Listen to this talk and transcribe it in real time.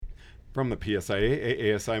From the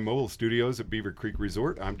PSIA ASI Mobile Studios at Beaver Creek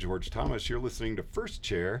Resort, I'm George Thomas. You're listening to First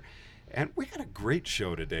Chair, and we got a great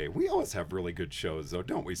show today. We always have really good shows, though,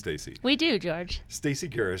 don't we, Stacy? We do, George. Stacy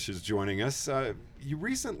Garish is joining us. You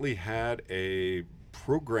recently had a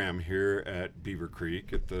program here at Beaver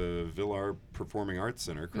Creek at the Villar Performing Arts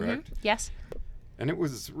Center, correct? Mm-hmm. Yes. And it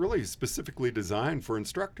was really specifically designed for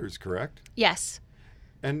instructors, correct? Yes.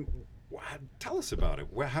 And tell us about it.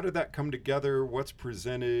 How did that come together? What's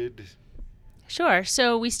presented? Sure.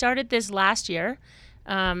 So we started this last year,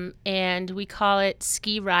 and we call it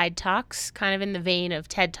Ski Ride Talks, kind of in the vein of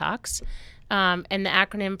TED Talks. And the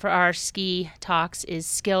acronym for our ski talks is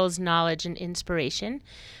Skills, Knowledge, and Inspiration.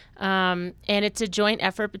 And it's a joint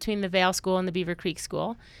effort between the Vail School and the Beaver Creek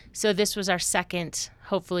School. So this was our second,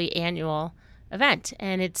 hopefully, annual event.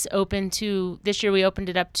 And it's open to, this year we opened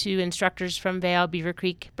it up to instructors from Vail, Beaver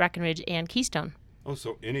Creek, Breckenridge, and Keystone. Oh,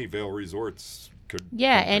 so any Vail Resorts could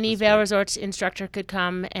any Vail Resorts instructor could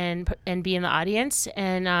come and be in the audience.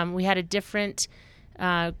 And we had a different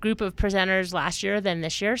group of presenters last year than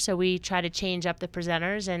this year, so we try to change up the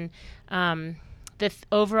presenters. And the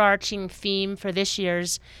overarching theme for this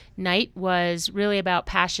year's night was really about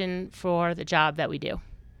passion for the job that we do.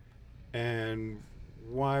 And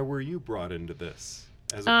why were you brought into this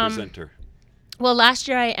as a presenter? Well, last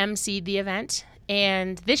year I emceed the event,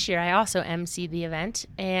 and this year I also emceed the event.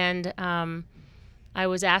 And I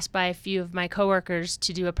was asked by a few of my coworkers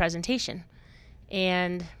to do a presentation,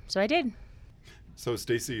 and so I did. So,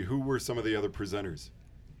 Stacy, who were some of the other presenters?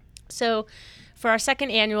 So, for our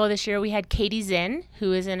second annual this year, we had Katie Zinn,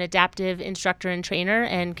 who is an adaptive instructor and trainer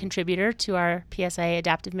and contributor to our PSIA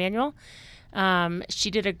Adaptive Manual. She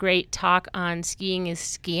did a great talk on skiing is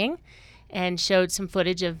skiing and showed some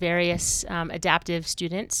footage of various adaptive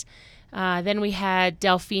students. Then we had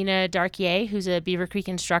Delphina Darquier, who's a Beaver Creek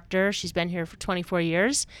instructor. She's been here for 24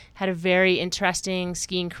 years, had a very interesting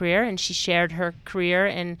skiing career, and she shared her career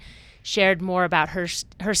and shared more about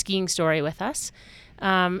her skiing story with us.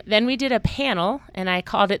 Then we did a panel, and I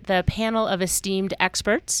called it the Panel of Esteemed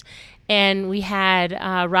Experts. And we had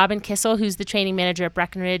Robin Kissel, who's the training manager at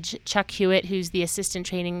Breckenridge, Chuck Hewitt, who's the assistant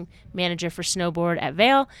training manager for snowboard at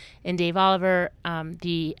Vail, and Dave Oliver,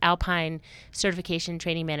 the Alpine certification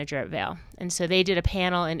training manager at Vail. And so they did a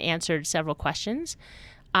panel and answered several questions.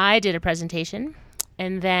 I did a presentation,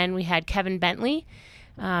 and then we had Kevin Bentley,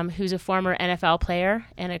 who's a former NFL player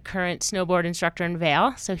and a current snowboard instructor in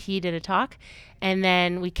Vail. So he did a talk. And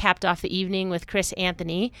then we capped off the evening with Chris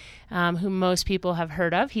Anthony, who most people have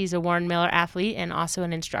heard of. He's a Warren Miller athlete and also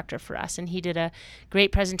an instructor for us. And he did a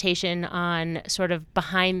great presentation on sort of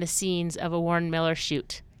behind the scenes of a Warren Miller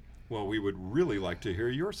shoot. Well, we would really like to hear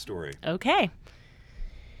your story. Okay.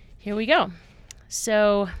 Here we go.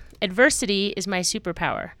 So, adversity is my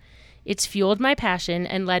superpower. It's fueled my passion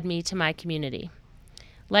and led me to my community.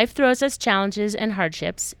 Life throws us challenges and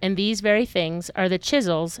hardships, and these very things are the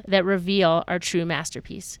chisels that reveal our true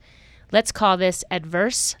masterpiece. Let's call this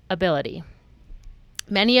adverse ability.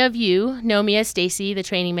 Many of you know me as Stacy, the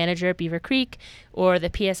training manager at Beaver Creek, or the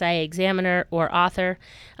PSIA examiner or author.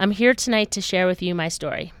 I'm here tonight to share with you my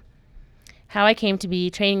story. How I came to be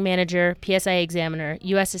training manager, PSIA examiner,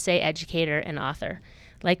 USSA educator, and author.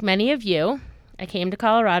 Like many of you, I came to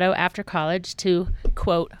Colorado after college to,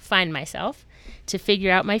 quote, find myself, to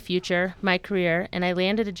figure out my future, my career, and I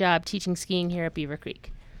landed a job teaching skiing here at Beaver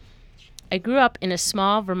Creek. I grew up in a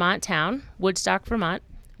small Vermont town, Woodstock, Vermont,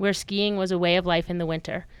 where skiing was a way of life in the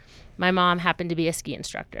winter. My mom happened to be a ski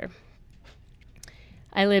instructor.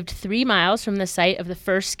 I lived 3 miles from the site of the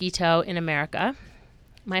first ski tow in America.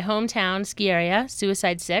 My hometown ski area,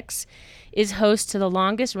 Suicide Six, is host to the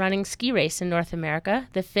longest running ski race in North America,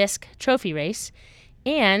 the Fisk Trophy Race,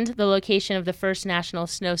 and the location of the first National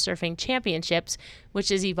Snow Surfing Championships, which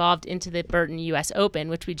has evolved into the Burton U.S. Open,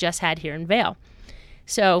 which we just had here in Vail.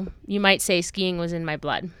 So you might say skiing was in my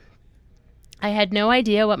blood. I had no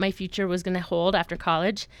idea what my future was going to hold after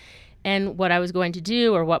college and what I was going to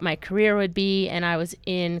do or what my career would be, and I was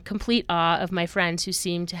in complete awe of my friends who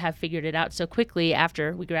seemed to have figured it out so quickly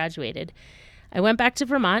after we graduated. I went back to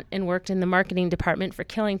Vermont and worked in the marketing department for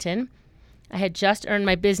Killington. I had just earned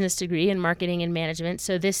my business degree in marketing and management,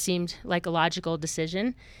 so this seemed like a logical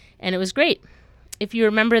decision, and it was great. If you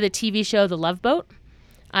remember the TV show The Love Boat,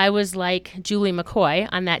 I was like Julie McCoy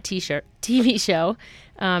on that TV show.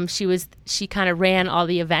 She kind of ran all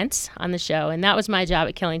the events on the show, and that was my job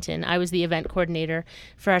at Killington. I was the event coordinator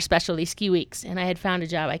for our specialty ski weeks, and I had found a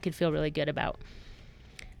job I could feel really good about.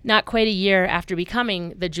 Not quite a year after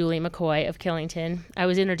becoming the Julie McCoy of Killington, I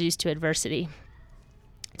was introduced to adversity.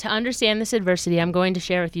 To understand this adversity, I'm going to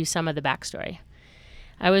share with you some of the backstory.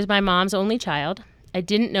 I was my mom's only child, I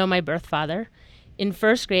didn't know my birth father. In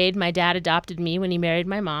first grade, my dad adopted me when he married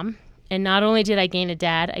my mom. And not only did I gain a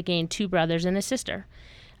dad, I gained 2 brothers and a sister.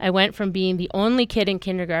 I went from being the only kid in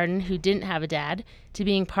kindergarten who didn't have a dad to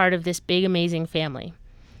being part of this big, amazing family.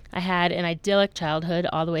 I had an idyllic childhood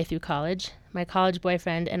all the way through college. My college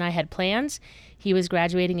boyfriend and I had plans. He was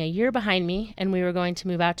graduating a year behind me, and we were going to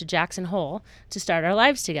move out to Jackson Hole to start our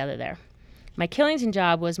lives together there. My Killington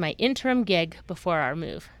job was my interim gig before our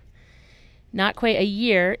move. Not quite a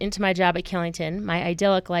year into my job at Killington, my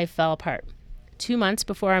idyllic life fell apart. 2 months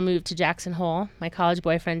before our move to Jackson Hole, my college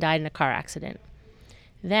boyfriend died in a car accident.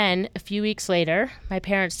 Then, a few weeks later, my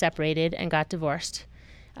parents separated and got divorced.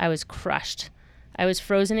 I was crushed. I was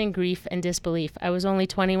frozen in grief and disbelief. I was only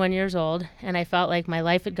 21 years old, and I felt like my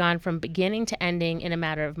life had gone from beginning to ending in a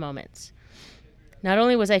matter of moments. Not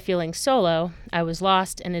only was I feeling solo, I was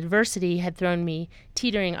lost, and adversity had thrown me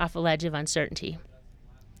teetering off a ledge of uncertainty.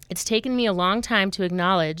 It's taken me a long time to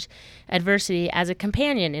acknowledge adversity as a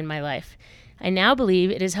companion in my life. I now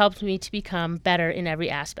believe it has helped me to become better in every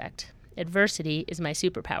aspect. Adversity is my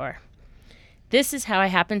superpower. This is how I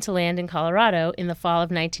happened to land in Colorado in the fall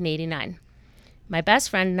of 1989. My best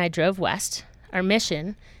friend and I drove west, our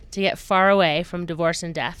mission to get far away from divorce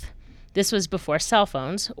and death. This was before cell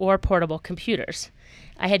phones or portable computers.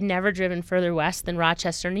 I had never driven further west than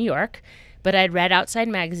Rochester, New York, but I'd read Outside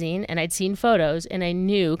Magazine and I'd seen photos, and I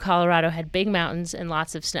knew Colorado had big mountains and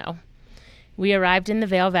lots of snow. We arrived in the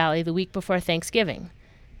Vail Valley the week before Thanksgiving.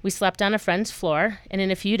 We slept on a friend's floor, and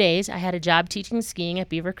in a few days I had a job teaching skiing at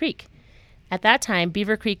Beaver Creek. At that time,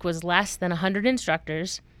 Beaver Creek was less than 100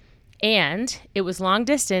 instructors, and it was long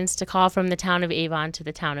distance to call from the town of Avon to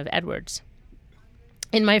the town of Edwards.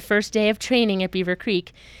 In my first day of training at Beaver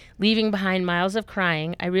Creek, leaving behind miles of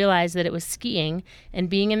crying, I realized that it was skiing and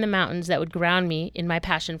being in the mountains that would ground me in my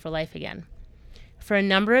passion for life again. For a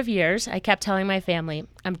number of years, I kept telling my family,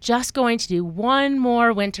 I'm just going to do one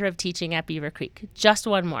more winter of teaching at Beaver Creek, just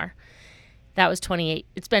one more. That was 28.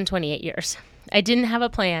 It's been 28 years. I didn't have a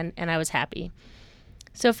plan, and I was happy.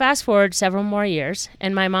 So fast forward several more years,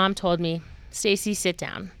 and my mom told me, Stacy, sit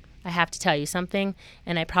down. I have to tell you something,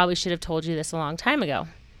 and I probably should have told you this a long time ago.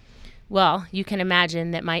 Well, you can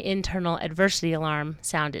imagine that my internal adversity alarm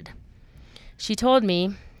sounded. She told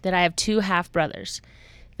me that I have 2 half-brothers,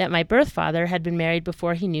 that my birth father had been married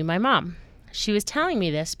before he knew my mom. She was telling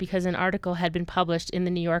me this because an article had been published in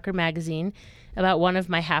the New Yorker magazine about one of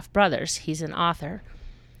my half-brothers. He's an author.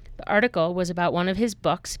 The article was about one of his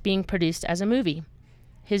books being produced as a movie.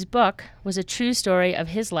 His book was a true story of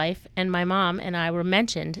his life, and my mom and I were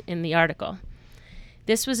mentioned in the article.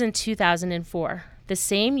 This was in 2004, the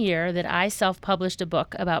same year that I self-published a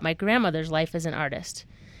book about my grandmother's life as an artist.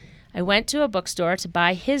 I went to a bookstore to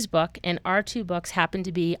buy his book, and our 2 books happened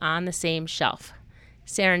to be on the same shelf.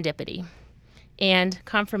 Serendipity. And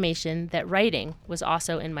confirmation that writing was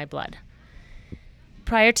also in my blood.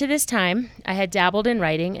 Prior to this time, I had dabbled in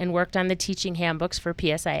writing and worked on the teaching handbooks for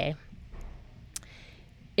PSIA.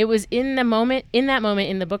 It was in that moment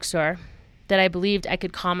in the bookstore that I believed I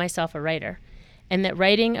could call myself a writer, and that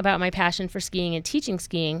writing about my passion for skiing and teaching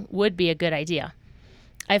skiing would be a good idea.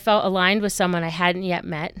 I felt aligned with someone I hadn't yet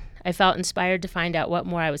met. I felt inspired to find out what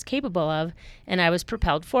more I was capable of, and I was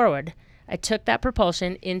propelled forward. I took that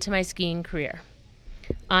propulsion into my skiing career.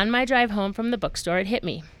 On my drive home from the bookstore, it hit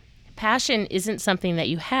me. Passion isn't something that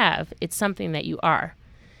you have, it's something that you are.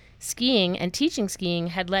 Skiing and teaching skiing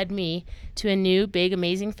had led me to a new, big,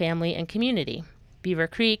 amazing family and community. Beaver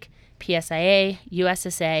Creek, PSIA,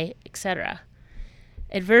 USSA, etc.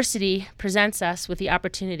 Adversity presents us with the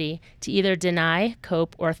opportunity to either deny,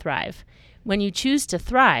 cope, or thrive. When you choose to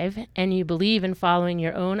thrive and you believe in following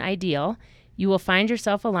your own ideal, you will find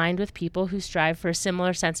yourself aligned with people who strive for a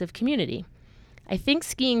similar sense of community. I think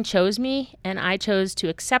skiing chose me, and I chose to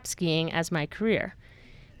accept skiing as my career.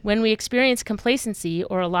 When we experience complacency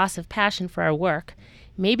or a loss of passion for our work,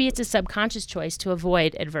 maybe it's a subconscious choice to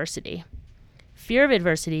avoid adversity. Fear of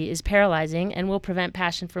adversity is paralyzing and will prevent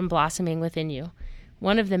passion from blossoming within you.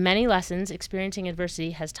 One of the many lessons experiencing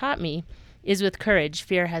adversity has taught me is with courage,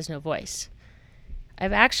 fear has no voice.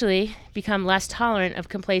 I've actually become less tolerant of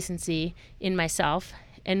complacency in myself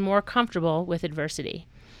and more comfortable with adversity.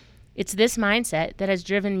 It's this mindset that has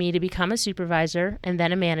driven me to become a supervisor and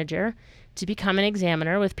then a manager, to become an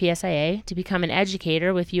examiner with PSIA, to become an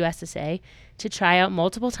educator with USSA, to try out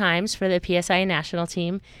multiple times for the PSIA national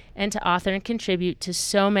team, and to author and contribute to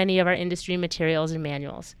so many of our industry materials and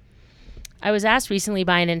manuals. I was asked recently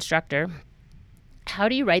by an instructor, how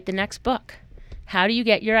do you write the next book? How do you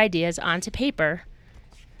get your ideas onto paper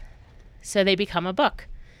so they become a book?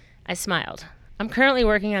 I smiled. I'm currently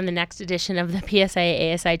working on the next edition of the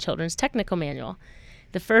PSIA ASI Children's Technical Manual.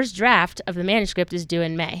 The first draft of the manuscript is due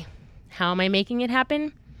in May. How am I making it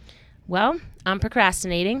happen? Well, I'm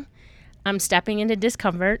procrastinating. I'm stepping into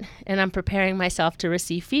discomfort, and I'm preparing myself to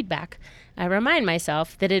receive feedback. I remind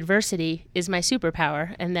myself that adversity is my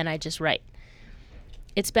superpower, and then I just write.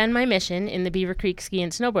 It's been my mission in the Beaver Creek Ski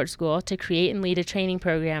and Snowboard School to create and lead a training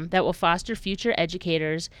program that will foster future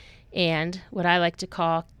educators and what I like to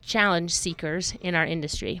call challenge seekers in our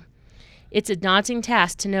industry. It's a daunting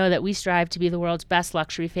task to know that we strive to be the world's best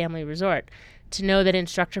luxury family resort, to know that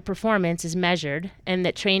instructor performance is measured and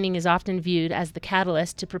that training is often viewed as the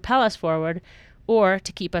catalyst to propel us forward or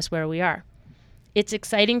to keep us where we are. It's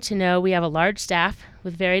exciting to know we have a large staff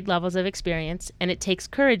with varied levels of experience, and it takes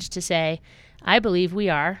courage to say, I believe we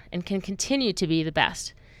are and can continue to be the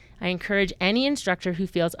best. I encourage any instructor who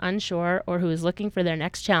feels unsure or who is looking for their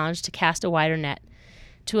next challenge to cast a wider net,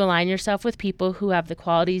 to align yourself with people who have the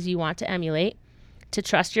qualities you want to emulate, to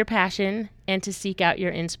trust your passion, and to seek out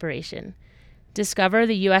your inspiration. Discover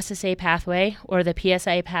the USSA pathway or the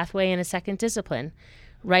PSIA pathway in a second discipline.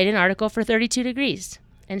 Write an article for 32 Degrees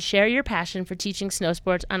and share your passion for teaching snow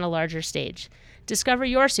sports on a larger stage. Discover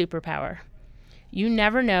your superpower. You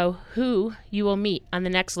never know who you will meet on the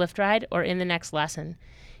next lift ride or in the next lesson.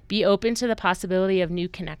 Be open to the possibility of new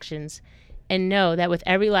connections and know that with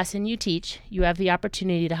every lesson you teach, you have the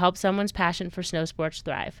opportunity to help someone's passion for snow sports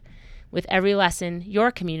thrive. With every lesson,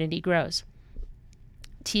 your community grows.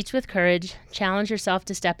 Teach with courage, challenge yourself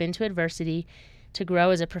to step into adversity, to grow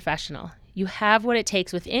as a professional. You have what it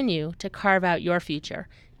takes within you to carve out your future.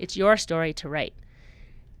 It's your story to write.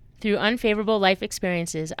 Through unfavorable life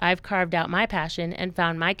experiences, I've carved out my passion and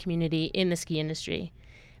found my community in the ski industry.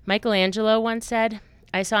 Michelangelo once said,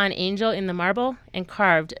 I saw an angel in the marble and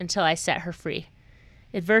carved until I set her free.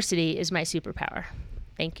 Adversity is my superpower.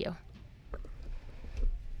 Thank you.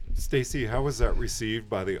 Stacy, how was that received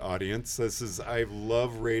by the audience? I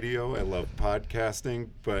love radio, I love podcasting,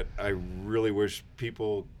 but I really wish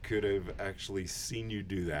people could have actually seen you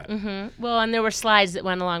do that. Mm-hmm. Well, and there were slides that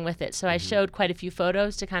went along with it, so I showed quite a few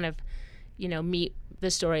photos to kind of, meet the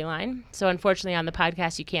storyline. So unfortunately on the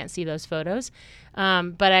podcast you can't see those photos,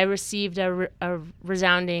 but I received a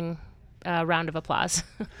resounding round of applause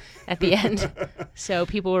at the end. So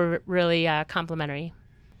people were really complimentary.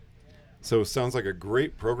 So it sounds like a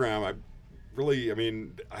great program.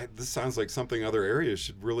 This sounds like something other areas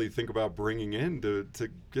should really think about bringing in to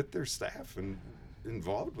get their staff and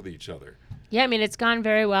involved with each other. Yeah, it's gone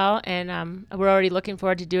very well, and we're already looking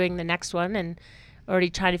forward to doing the next one and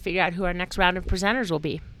already trying to figure out who our next round of presenters will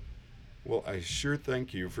be. Well, I sure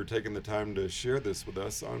thank you for taking the time to share this with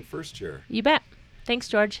us on First Chair. You bet. Thanks,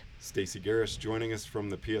 George. Stacy Garris joining us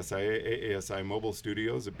from the PSIA ASI Mobile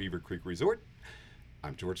Studios at Beaver Creek Resort.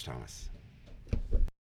 I'm George Thomas.